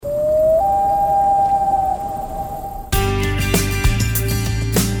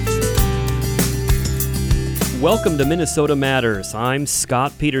Welcome to Minnesota Matters. I'm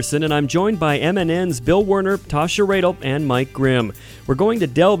Scott Peterson, and I'm joined by MNN's Bill Werner, Tasha Radel, and Mike Grimm. We're going to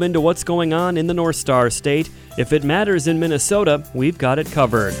delve into what's going on in the North Star State. If it matters in Minnesota, we've got it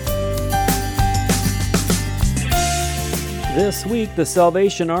covered. This week, the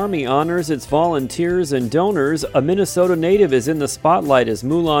Salvation Army honors its volunteers and donors. A Minnesota native is in the spotlight as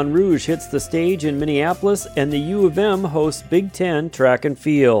Moulin Rouge hits the stage in Minneapolis, and the U of M hosts Big Ten track and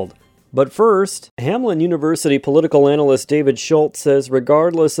field. But first, Hamline University political analyst David Schultz says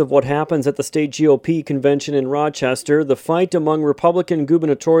regardless of what happens at the state GOP convention in Rochester, the fight among Republican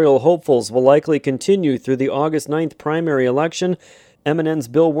gubernatorial hopefuls will likely continue through the August 9th primary election. MNN's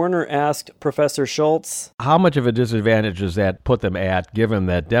Bill Werner asked Professor Schultz, how much of a disadvantage does that put them at, given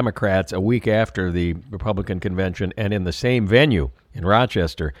that Democrats, a week after the Republican convention and in the same venue in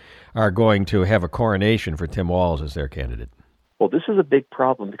Rochester, are going to have a coronation for Tim Walz as their candidate? Well, this is a big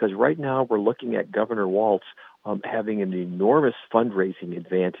problem because right now we're looking at Governor Walz having an enormous fundraising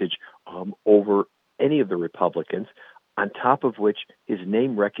advantage over any of the Republicans, on top of which his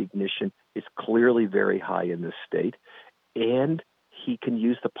name recognition is clearly very high in this state, and he can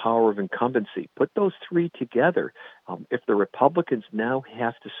use the power of incumbency. Put those three together. If the Republicans now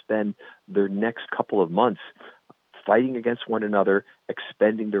have to spend their next couple of months fighting against one another,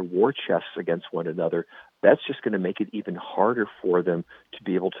 expending their war chests against one another, that's just going to make it even harder for them to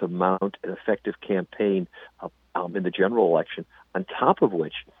be able to mount an effective campaign in the general election. On top of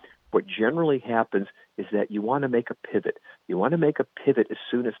which, what generally happens is that you want to make a pivot. You want to make a pivot as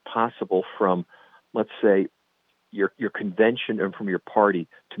soon as possible from, let's say, your convention and from your party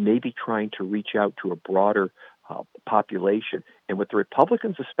to maybe trying to reach out to a broader population. And with the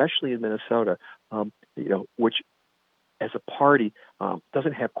Republicans, especially in Minnesota, which as a party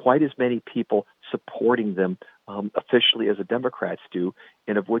doesn't have quite as many people supporting them officially as the Democrats do,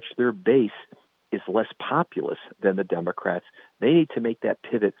 and of which their base is less populous than the Democrats, they need to make that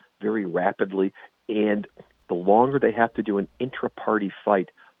pivot very rapidly. And the longer they have to do an intra-party fight,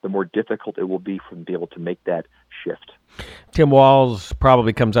 the more difficult it will be for them to be able to make that shift. Tim Walz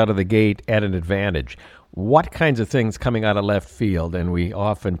probably comes out of the gate at an advantage. What kinds of things coming out of left field, and we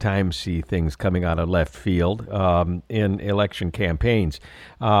oftentimes see things coming out of left field in election campaigns,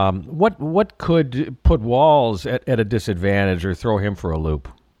 what could put Walz at a disadvantage or throw him for a loop?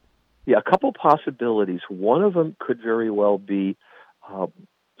 Yeah, a couple possibilities. One of them could very well be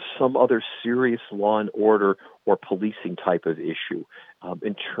some other serious law and order or policing type of issue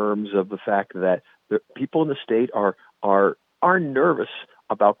in terms of the fact that the people in the state are nervous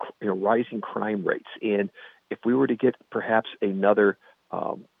about rising crime rates. And if we were to get perhaps another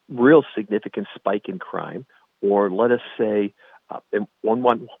real significant spike in crime, or let us say, and one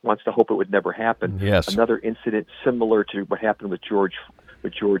wants to hope it would never happen, yes, another incident similar to what happened with George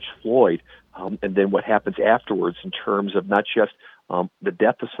Floyd, and then what happens afterwards in terms of not just the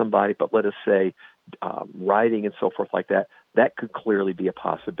death of somebody, but let us say rioting and so forth like that, that could clearly be a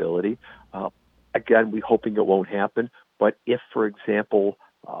possibility. Again, we're hoping it won't happen. But if, for example,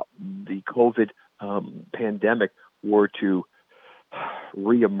 the COVID pandemic were to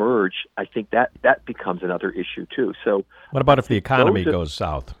reemerge, I think that becomes another issue too. So, what about if the economy goes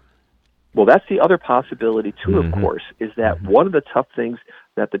south? Well, that's the other possibility too, of course, is that one of the tough things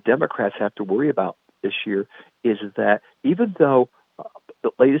that the Democrats have to worry about this year is that even though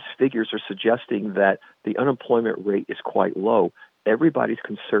the latest figures are suggesting that the unemployment rate is quite low, everybody's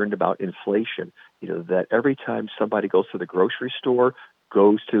concerned about inflation. That every time somebody goes to the grocery store,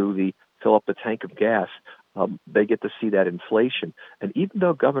 goes to fill up the tank of gas, they get to see that inflation. And even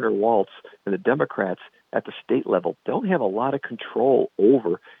though Governor Walz and the Democrats at the state level don't have a lot of control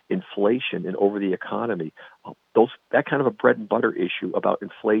over inflation and over the economy, that kind of a bread and butter issue about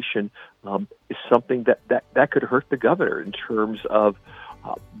inflation is something that could hurt the governor in terms of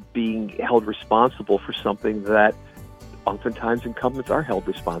being held responsible for something that oftentimes incumbents are held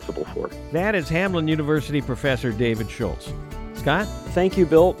responsible for. That is Hamline University professor David Schultz. Scott? Thank you,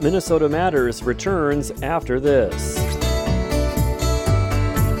 Bill. Minnesota Matters returns after this.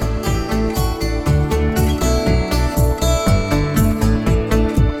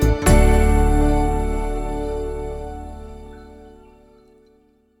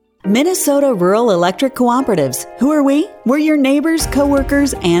 Minnesota Rural Electric Cooperatives. Who are we? We're your neighbors,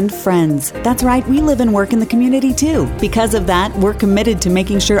 coworkers, and friends. That's right, we live and work in the community too. Because of that, we're committed to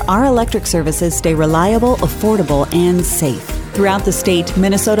making sure our electric services stay reliable, affordable, and safe. Throughout the state,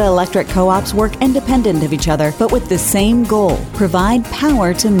 Minnesota electric co-ops work independent of each other, but with the same goal: provide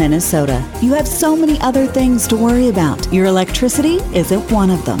power to Minnesota. You have so many other things to worry about. Your electricity isn't one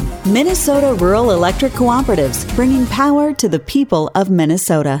of them. Minnesota Rural Electric Cooperatives, bringing power to the people of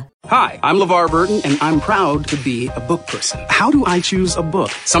Minnesota. Hi, I'm LeVar Burton, and I'm proud to be a book person. How do I choose a book?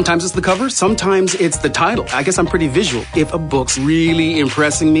 Sometimes it's the cover, sometimes it's the title. I guess I'm pretty visual. If a book's really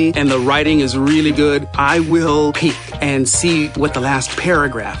impressing me and the writing is really good, I will peek and see what the last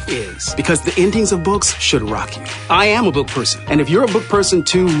paragraph is. Because the endings of books should rock you. I am a book person, and if you're a book person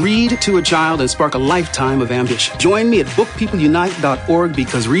too, read to a child and spark a lifetime of ambition. Join me at bookpeopleunite.org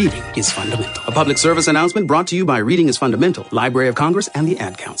because reading is fundamental. A public service announcement brought to you by Reading is Fundamental, Library of Congress, and the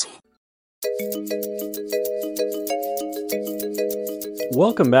Ad Council.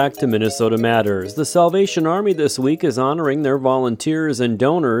 Welcome back to Minnesota Matters. The Salvation Army this week is honoring their volunteers and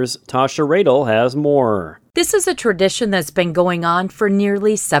donors. Tasha Radel has more. This is a tradition that's been going on for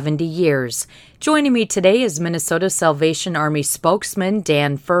nearly 70 years. Joining me today is Minnesota Salvation Army spokesman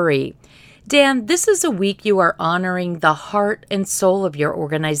Dan Furry. Dan, this is a week you are honoring the heart and soul of your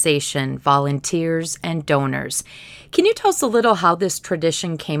organization, volunteers and donors. Can you tell us a little how this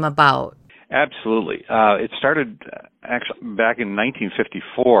tradition came about? Absolutely. It started actually back in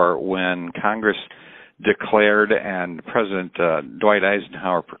 1954 when Congress declared and President Dwight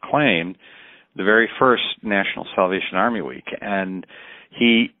Eisenhower proclaimed the very first National Salvation Army Week. And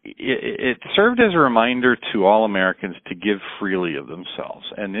it served as a reminder to all Americans to give freely of themselves.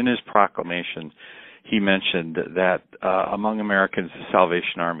 And in his proclamation, he mentioned that among Americans, the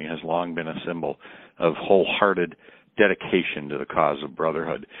Salvation Army has long been a symbol of wholehearted dedication to the cause of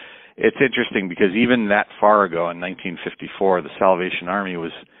brotherhood. It's interesting because even that far ago in 1954, the Salvation Army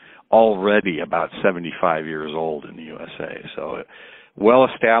was already about 75 years old in the USA. So well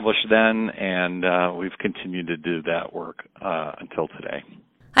established then, and we've continued to do that work until today.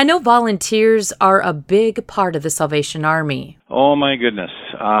 I know volunteers are a big part of the Salvation Army. Oh my goodness,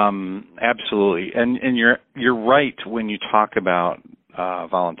 absolutely. And you're right when you talk about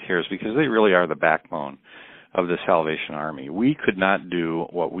volunteers because they really are the backbone of the Salvation Army. We could not do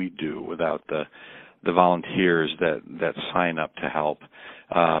what we do without the volunteers that sign up to help.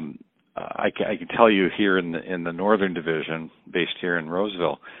 I can tell you here in the Northern Division, based here in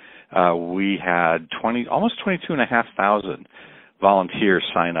Roseville, we had almost 22,500 volunteers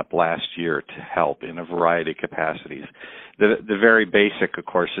sign up last year to help in a variety of capacities. The very basic, of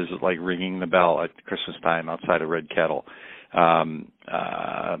course, is like ringing the bell at Christmas time outside of Red Kettle.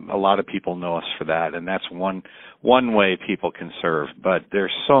 A lot of people know us for that, and that's one way people can serve. But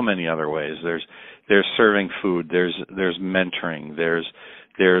there's so many other ways. There's serving food. There's mentoring.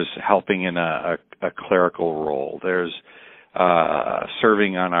 There's helping in a clerical role. There's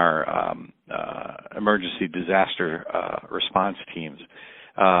serving on our emergency disaster response teams.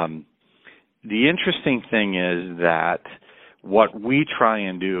 The interesting thing is that what we try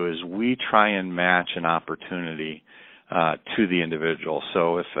and do is we try and match an opportunity to the individual.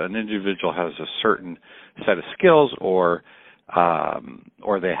 So if an individual has a certain set of skills or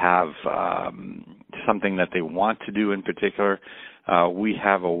they have something that they want to do in particular, we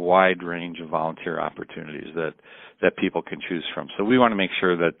have a wide range of volunteer opportunities that people can choose from. So we want to make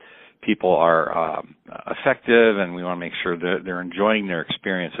sure that people are effective, and we want to make sure that they're enjoying their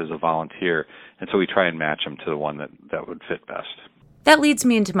experience as a volunteer. And so we try and match them to the one that would fit best. That leads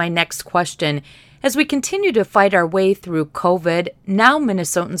me into my next question. As we continue to fight our way through COVID, now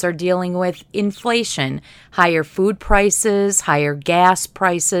Minnesotans are dealing with inflation, higher food prices, higher gas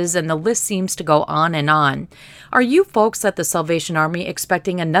prices, and the list seems to go on and on. Are you folks at the Salvation Army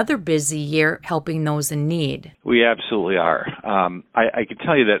expecting another busy year helping those in need? We absolutely are. I can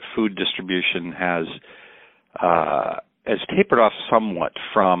tell you that food distribution has tapered off somewhat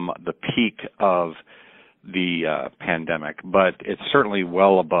from the peak of the pandemic, but it's certainly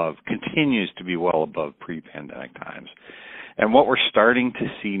continues to be well above pre-pandemic times. And what we're starting to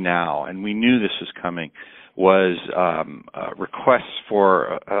see now, and we knew this was coming, was requests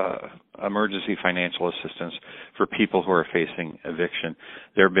for emergency financial assistance for people who are facing eviction.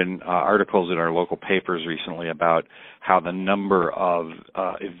 There have been articles in our local papers recently about how the number of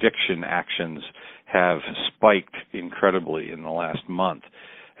eviction actions have spiked incredibly in the last month.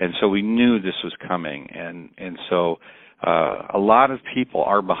 And so we knew this was coming, and so a lot of people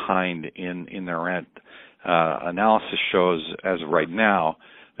are behind in their rent. Analysis shows, as of right now,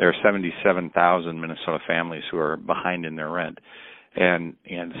 there are 77,000 Minnesota families who are behind in their rent, and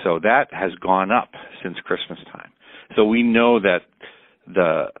so that has gone up since Christmas time. So we know that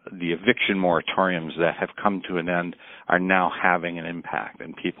the eviction moratoriums that have come to an end are now having an impact,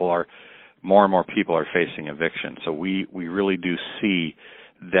 and more and more people are facing eviction. So we really do see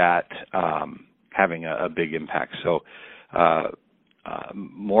that having a big impact. So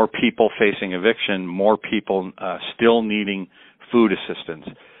more people facing eviction, more people still needing food assistance.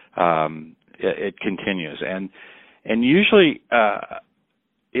 It continues, and usually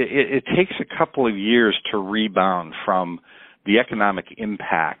it takes a couple of years to rebound from the economic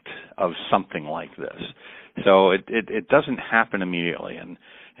impact of something like this. So it doesn't happen immediately. And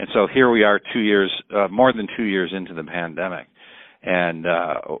so here we are 2 years, more than 2 years into the pandemic. And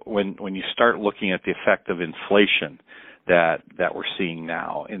when you start looking at the effect of inflation that we're seeing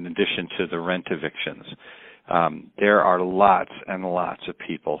now, in addition to the rent evictions, there are lots and lots of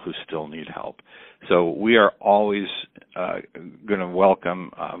people who still need help. So we are always going to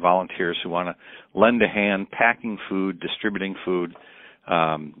welcome volunteers who want to lend a hand, packing food, distributing food.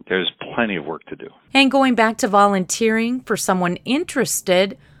 There's plenty of work to do. And going back to volunteering, for someone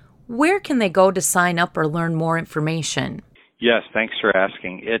interested, where can they go to sign up or learn more information? Yes, thanks for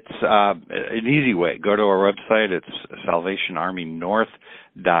asking. It's an easy way. Go to our website. It's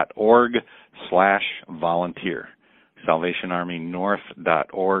salvationarmynorth.org/volunteer.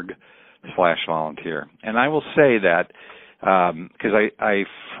 salvationarmynorth.org/volunteer. And I will say that, because I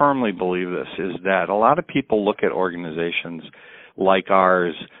firmly believe this, is that a lot of people look at organizations like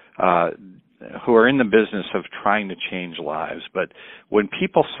ours who are in the business of trying to change lives. But when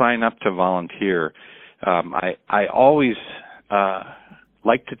people sign up to volunteer, I always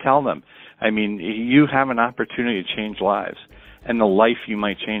like to tell them, I mean, you have an opportunity to change lives, and the life you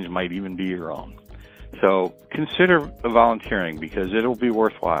might change might even be your own. So consider volunteering, because it'll be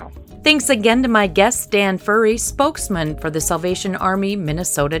worthwhile. Thanks again to my guest, Dan Furry, spokesman for the Salvation Army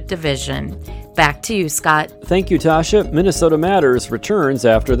Minnesota Division. Back to you, Scott. Thank you, Tasha. Minnesota Matters returns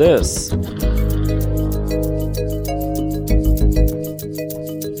after this.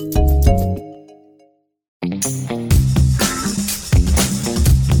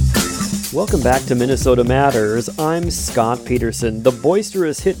 Welcome back to Minnesota Matters. I'm Scott Peterson. The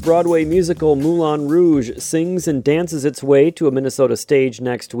boisterous hit Broadway musical Moulin Rouge sings and dances its way to a Minnesota stage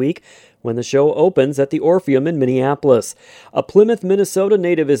next week when the show opens at the Orpheum in Minneapolis. A Plymouth, Minnesota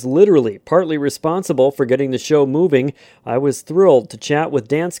native is literally partly responsible for getting the show moving. I was thrilled to chat with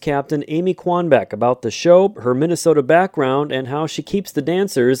dance captain Amy Quanbeck about the show, her Minnesota background, and how she keeps the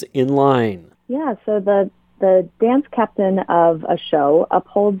dancers in line. Yeah, so the dance captain of a show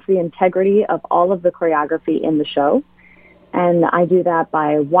upholds the integrity of all of the choreography in the show. And I do that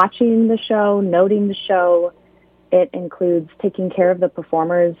by watching the show, noting the show. It includes taking care of the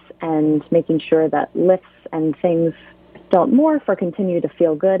performers and making sure that lifts and things don't morph or continue to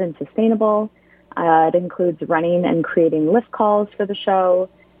feel good and sustainable. It includes running and creating lift calls for the show.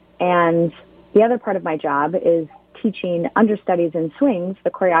 And the other part of my job is teaching understudies and swings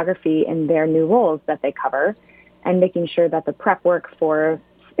the choreography in their new roles that they cover, and making sure that the prep work for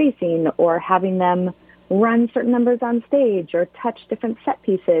spacing or having them run certain numbers on stage or touch different set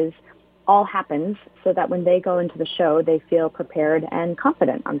pieces all happens so that when they go into the show, they feel prepared and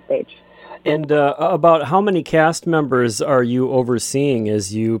confident on stage. And about how many cast members are you overseeing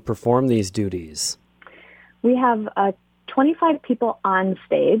as you perform these duties? We have 25 people on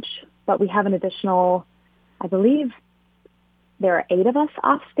stage, but we have an additional, I believe there are 8 of us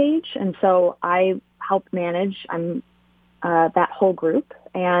off stage, and so I help manage that whole group.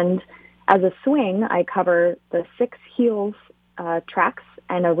 And as a swing, I cover the 6 heels tracks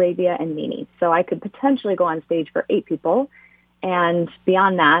and Arabia and Mini. So I could potentially go on stage for 8 people, and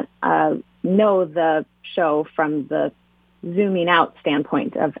beyond that, know the show from the zooming out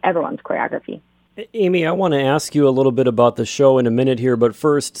standpoint of everyone's choreography. Amy, I want to ask you a little bit about the show in a minute here, but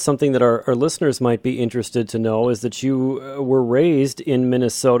first, something that our listeners might be interested to know is that you were raised in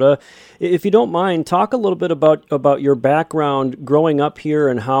Minnesota. If you don't mind, talk a little bit about your background growing up here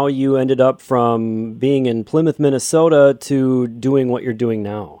and how you ended up from being in Plymouth, Minnesota to doing what you're doing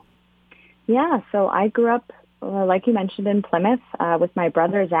now. Yeah, so I grew up, like you mentioned, in Plymouth with my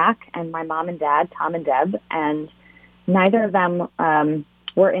brother, Zach, and my mom and dad, Tom and Deb, and neither of them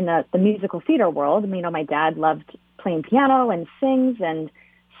were in the musical theater world. You know, my dad loved playing piano and sings and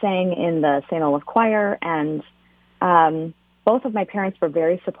sang in the St. Olaf Choir, and both of my parents were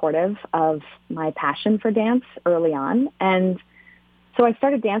very supportive of my passion for dance early on. And so I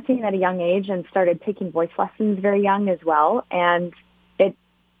started dancing at a young age and started taking voice lessons very young as well. And it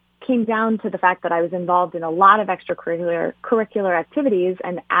came down to the fact that I was involved in a lot of extracurricular activities,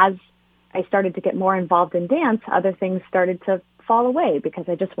 and as I started to get more involved in dance, other things started to fall away because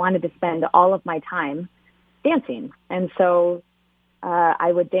I just wanted to spend all of my time dancing. And so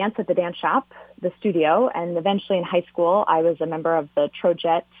I would dance at the dance shop, the studio, and eventually in high school, I was a member of the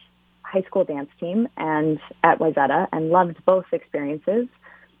Trojet high school dance team and at Wayzata, and loved both experiences.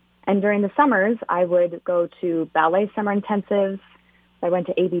 And during the summers, I would go to ballet summer intensives. I went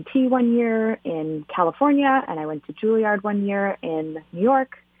to ABT 1 year in California, and I went to Juilliard 1 year in New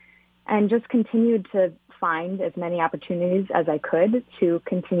York, and just continued to find as many opportunities as I could to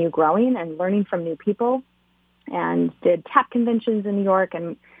continue growing and learning from new people, and did tap conventions in New York.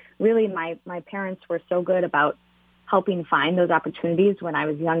 And really my parents were so good about helping find those opportunities when I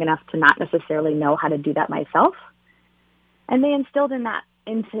was young enough to not necessarily know how to do that myself. And they instilled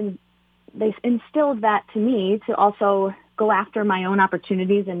that to me to also go after my own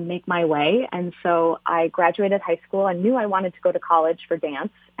opportunities and make my way. And so I graduated high school and knew I wanted to go to college for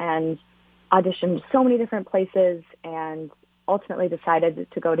dance, and auditioned so many different places, and ultimately decided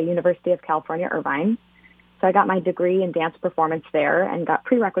to go to University of California, Irvine. So I got my degree in dance performance there and got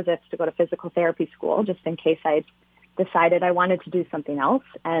prerequisites to go to physical therapy school just in case I decided I wanted to do something else.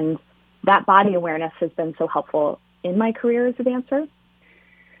 And that body awareness has been so helpful in my career as a dancer.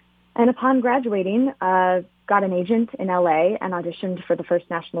 And upon graduating, got an agent in LA and auditioned for the first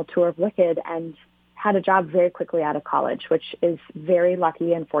national tour of Wicked, and had a job very quickly out of college, which is very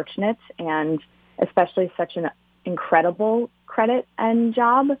lucky and fortunate, and especially such an incredible credit and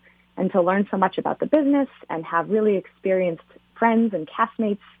job, and to learn so much about the business and have really experienced friends and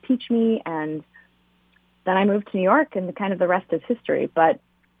castmates teach me. And then I moved to New York, and kind of the rest is history. But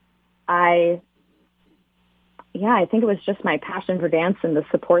I think it was just my passion for dance and the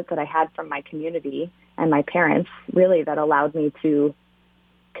support that I had from my community and my parents really that allowed me to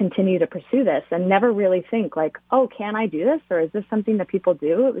continue to pursue this, and never really think like, oh, can I do this? Or is this something that people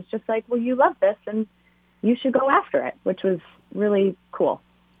do? It was just like, well, you love this and you should go after it, which was really cool.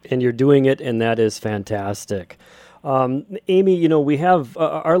 And you're doing it, and that is fantastic. Amy, we have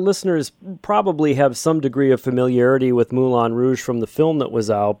our listeners probably have some degree of familiarity with Moulin Rouge from the film that was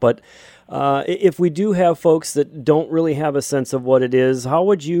out, but if we do have folks that don't really have a sense of what it is, how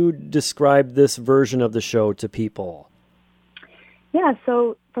would you describe this version of the show to people? Yeah,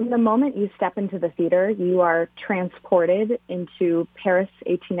 so from the moment you step into the theater, you are transported into Paris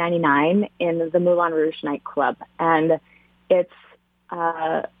 1899 in the Moulin Rouge nightclub. And it's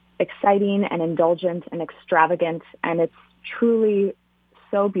exciting and indulgent and extravagant, and it's truly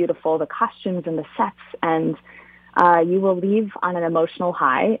so beautiful, the costumes and the sets, and you will leave on an emotional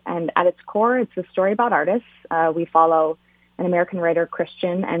high. And at its core, it's a story about artists. We follow an American writer,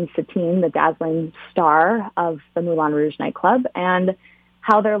 Christian, and Satine, the dazzling star of the Moulin Rouge nightclub, and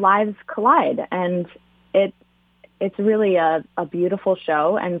how their lives collide. And it's really a beautiful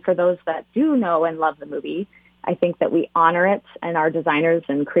show. And for those that do know and love the movie, I think that we honor it, and our designers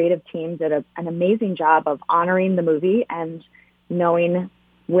and creative team did an amazing job of honoring the movie and knowing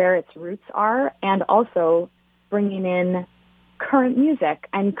where its roots are, and also bringing in current music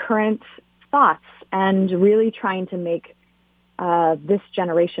and current thoughts, and really trying to make this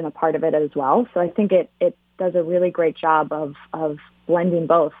generation a part of it as well. So I think it does a really great job of blending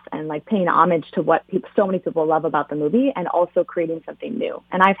both, and like paying homage to what so many people love about the movie, and also creating something new.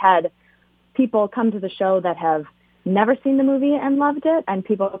 And I've had people come to the show that have never seen the movie and loved it, and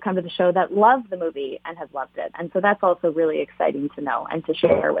people come to the show that love the movie and have loved it. And so that's also really exciting to know and to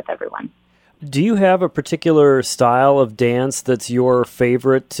share with everyone. Do you have a particular style of dance that's your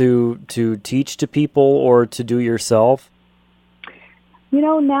favorite to teach to people or to do yourself?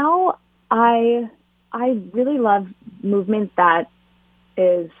 Now I really love movement that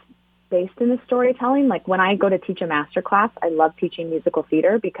is based in the storytelling. Like when I go to teach a master class, I love teaching musical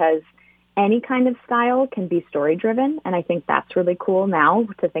theater because any kind of style can be story-driven, and I think that's really cool now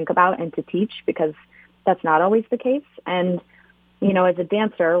to think about and to teach, because that's not always the case. And, as a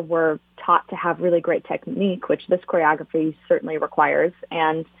dancer, we're taught to have really great technique, which this choreography certainly requires,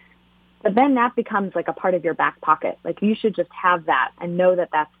 but then that becomes like a part of your back pocket. Like you should just have that and know that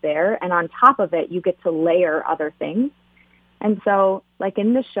that's there, and on top of it, you get to layer other things. And so, like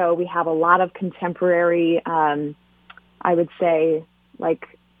in this show, we have a lot of contemporary, I would say, like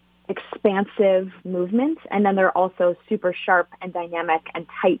expansive movement, and then there are also super sharp and dynamic and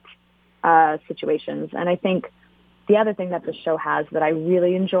tight situations. And I think the other thing that the show has that I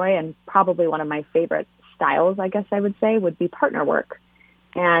really enjoy, and probably one of my favorite styles, I guess I would say, would be partner work,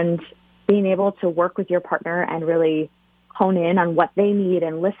 and being able to work with your partner and really hone in on what they need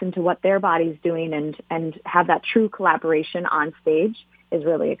and listen to what their body's doing, and have that true collaboration on stage is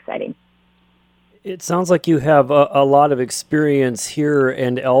really exciting. It sounds like you have a lot of experience here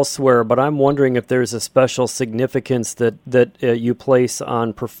and elsewhere, but I'm wondering if there's a special significance that you place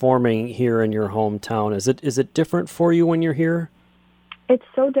on performing here in your hometown. Is it different for you when you're here? It's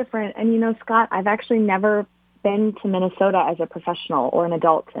so different. And Scott, I've actually never been to Minnesota as a professional or an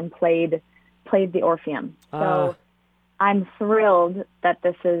adult and played the Orpheum. So I'm thrilled that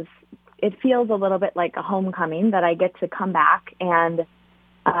it feels a little bit like a homecoming, that I get to come back and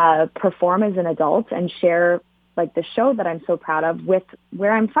perform as an adult and share like the show that I'm so proud of with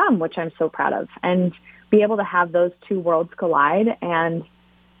where I'm from, which I'm so proud of. And be able to have those two worlds collide and,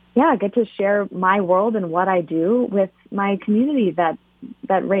 yeah, get to share my world and what I do with my community that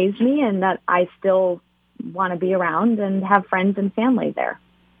raised me and that I still want to be around and have friends and family there.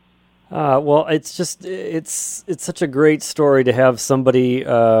 Well, it's just it's such a great story to have somebody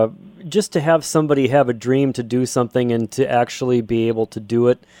just to have somebody have a dream to do something and to actually be able to do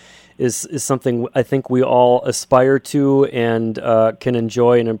it is something I think we all aspire to and can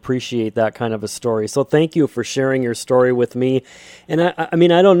enjoy and appreciate that kind of a story. So thank you for sharing your story with me. And I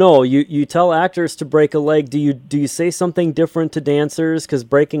mean, I don't know, you tell actors to break a leg. Do you say something different to dancers? Because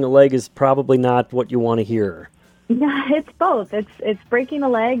breaking a leg is probably not what you want to hear. Yeah, it's both. It's breaking a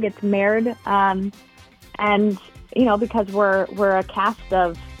leg. It's married, and because we're a cast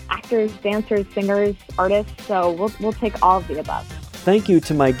of actors, dancers, singers, artists. So we'll take all of the above. Thank you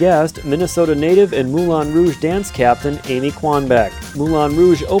to my guest, Minnesota native and Moulin Rouge dance captain Amy Quanbeck. Moulin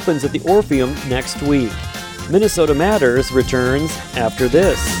Rouge opens at the Orpheum next week. Minnesota Matters returns after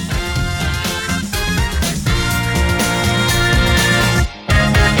this.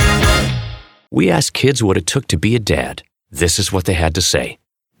 We asked kids what it took to be a dad. This is what they had to say.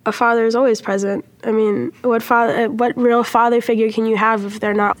 A father is always present. I mean, what real father figure can you have if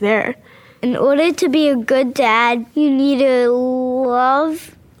they're not there? In order to be a good dad, you need to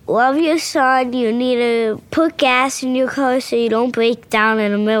love your son. You need to put gas in your car so you don't break down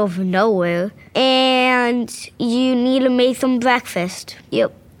in the middle of nowhere. And you need to make them breakfast.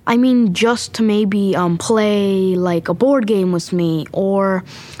 Yep. I mean, just to maybe play like a board game with me, or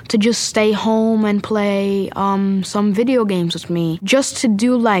to just stay home and play some video games with me. Just to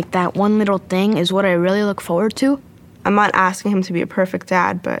do like that one little thing is what I really look forward to. I'm not asking him to be a perfect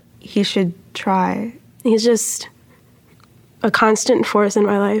dad, but he should try. He's just a constant force in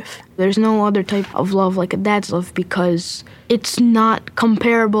my life. There's no other type of love like a dad's love because it's not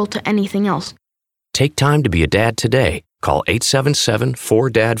comparable to anything else. Take time to be a dad today. Call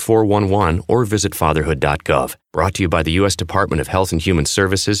 877-4DAD-411 or visit fatherhood.gov. Brought to you by the U.S. Department of Health and Human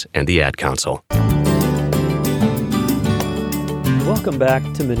Services and the Ad Council. Welcome back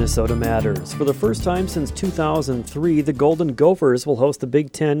to Minnesota Matters. For the first time since 2003, the Golden Gophers will host the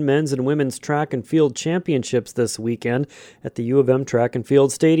Big Ten men's and women's track and field championships this weekend at the U of M Track and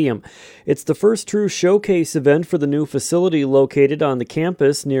Field Stadium. It's the first true showcase event for the new facility located on the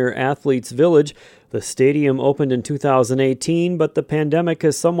campus near Athletes Village. The stadium opened in 2018, but the pandemic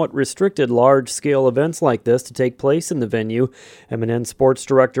has somewhat restricted large-scale events like this to take place in the venue. M&N Sports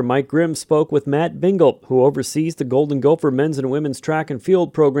Director Mike Grimm spoke with Matt Bingle, who oversees the Golden Gopher men's and women's track and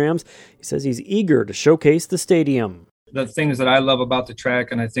field programs. He says he's eager to showcase the stadium. The things that I love about the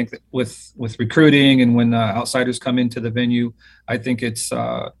track, and I think that with recruiting and when outsiders come into the venue, I think it's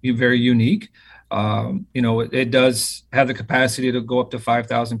very unique. It does have the capacity to go up to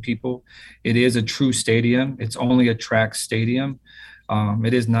 5,000 people. It is a true stadium. It's only a track stadium.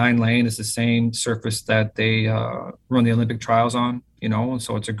 It is 9-lane. It's the same surface that they run the Olympic trials on,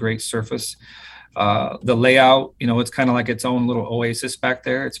 so it's a great surface. The layout, it's kind of like its own little oasis back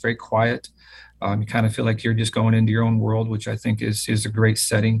there. It's very quiet. You kind of feel like you're just going into your own world, which I think is a great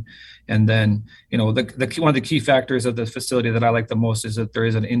setting. And then, one of the key factors of the facility that I like the most is that there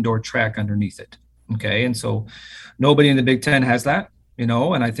is an indoor track underneath it. Okay. And so nobody in the Big Ten has that,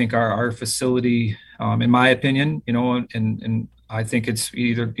 and I think our facility, in my opinion, and I think it's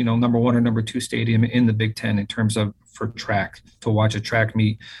either, number one or number two stadium in the Big Ten in terms of for track, to watch a track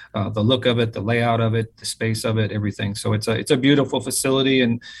meet, the look of it, the layout of it, the space of it, everything. So it's a beautiful facility,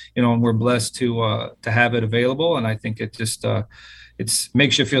 and, and we're blessed to have it available. And I think it just, it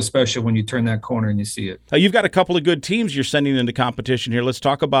makes you feel special when you turn that corner and you see it. You've got a couple of good teams you're sending into competition here. Let's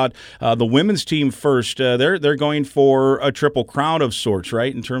talk about the women's team first. They're going for a triple crown of sorts,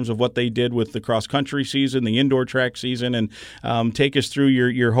 right, in terms of what they did with the cross-country season, the indoor track season, and take us through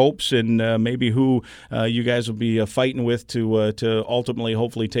your hopes and maybe who you guys will be fighting with to ultimately,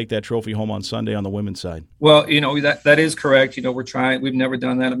 hopefully, take that trophy home on Sunday on the women's side. Well, that is correct. We're trying. We've never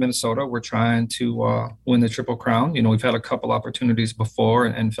done that in Minnesota. We're trying to win the triple crown. We've had a couple opportunities before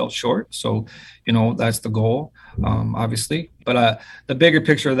and fell short. So, that's the goal, obviously. But the bigger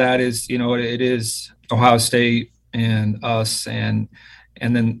picture of that is, it is Ohio State and us and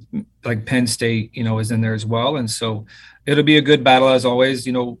then like Penn State, is in there as well. And so it'll be a good battle as always.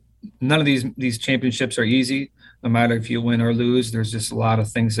 None of these championships are easy. No matter if you win or lose, there's just a lot of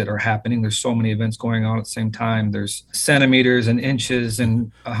things that are happening. There's so many events going on at the same time. There's centimeters and inches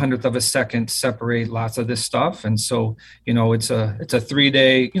and 100th of a second separate lots of this stuff. And so, it's a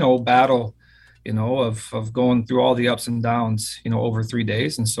 3-day, battle, of going through all the ups and downs, over 3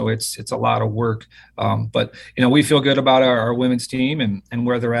 days. And so it's a lot of work. But we feel good about our women's team and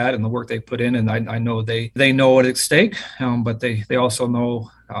where they're at and the work they put in. And I know they know what's at stake, but they also know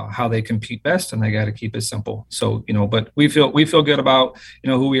how they compete best, and they got to keep it simple. So, but we feel good about,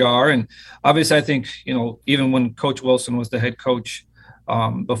 who we are. And obviously I think, even when Coach Wilson was the head coach,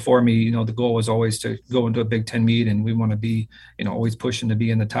 before me, the goal was always to go into a Big Ten meet, and we want to be, always pushing to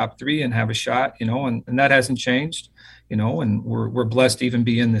be in the top 3 and have a shot, and that hasn't changed, and we're blessed to even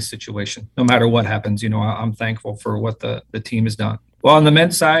be in this situation. No matter what happens, I'm thankful for what the team has done. Well, on the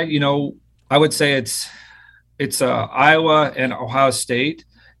men's side, I would say it's Iowa and Ohio State.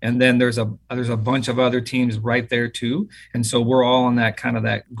 And then there's a bunch of other teams right there too. And so we're all in that kind of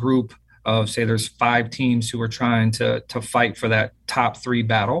that group of, say, there's 5 teams who are trying to fight for that top 3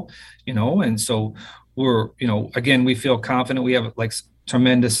 battle, and so we're, again, we feel confident. We have like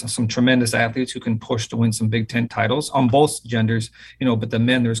some tremendous athletes who can push to win some Big Ten titles on both genders, but the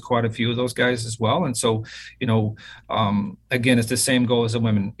men, there's quite a few of those guys as well. And so, again, it's the same goal as the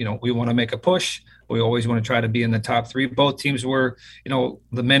women. We want to make a push. We always want to try to be in the top 3. Both teams were, the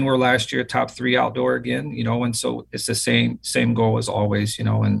men were last year top 3 outdoor again, and so it's the same goal as always,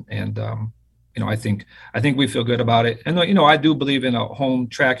 I think we feel good about it. And, I do believe in a home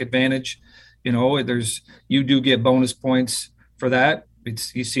track advantage. You do get bonus points for that.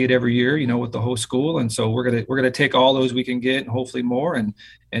 You see it every year, with the whole school. And so we're going to take all those we can get, and hopefully more, and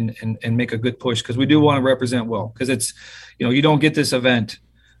make a good push, because we do want to represent well, because it's, you don't get this event,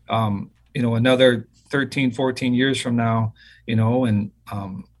 another 13, 14 years from now, and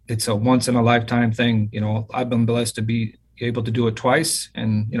it's a once in a lifetime thing. I've been blessed to be able to do it twice,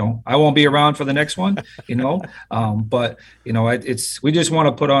 and, I won't be around for the next one, but, we just want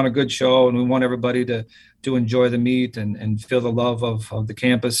to put on a good show, and we want everybody to enjoy the meet and feel the love of the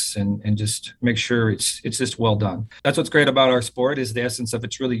campus, and just make sure it's just well done. That's what's great about our sport, is the essence of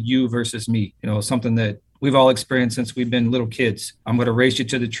it's really you versus me, something that we've all experienced since we've been little kids. I'm going to race you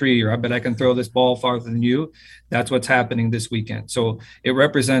to the tree, or I bet I can throw this ball farther than you. That's what's happening this weekend. So it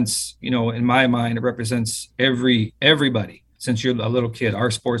represents, in my mind, it represents everybody. Since you're a little kid,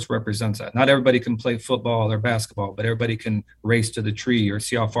 our sports represents that. Not everybody can play football or basketball, but everybody can race to the tree or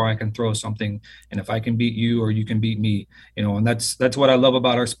see how far I can throw something. And if I can beat you, or you can beat me, and that's what I love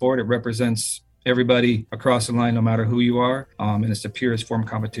about our sport. It represents everybody across the line, no matter who you are. And it's the purest form of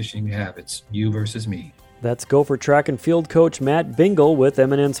competition you have. It's you versus me. That's Gopher track and field coach Matt Bingle with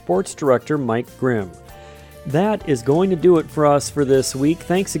MNN Sports Director Mike Grimm. That is going to do it for us for this week.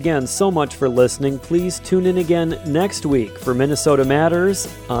 Thanks again so much for listening. Please tune in again next week for Minnesota Matters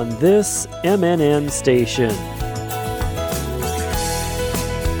on this MNN station.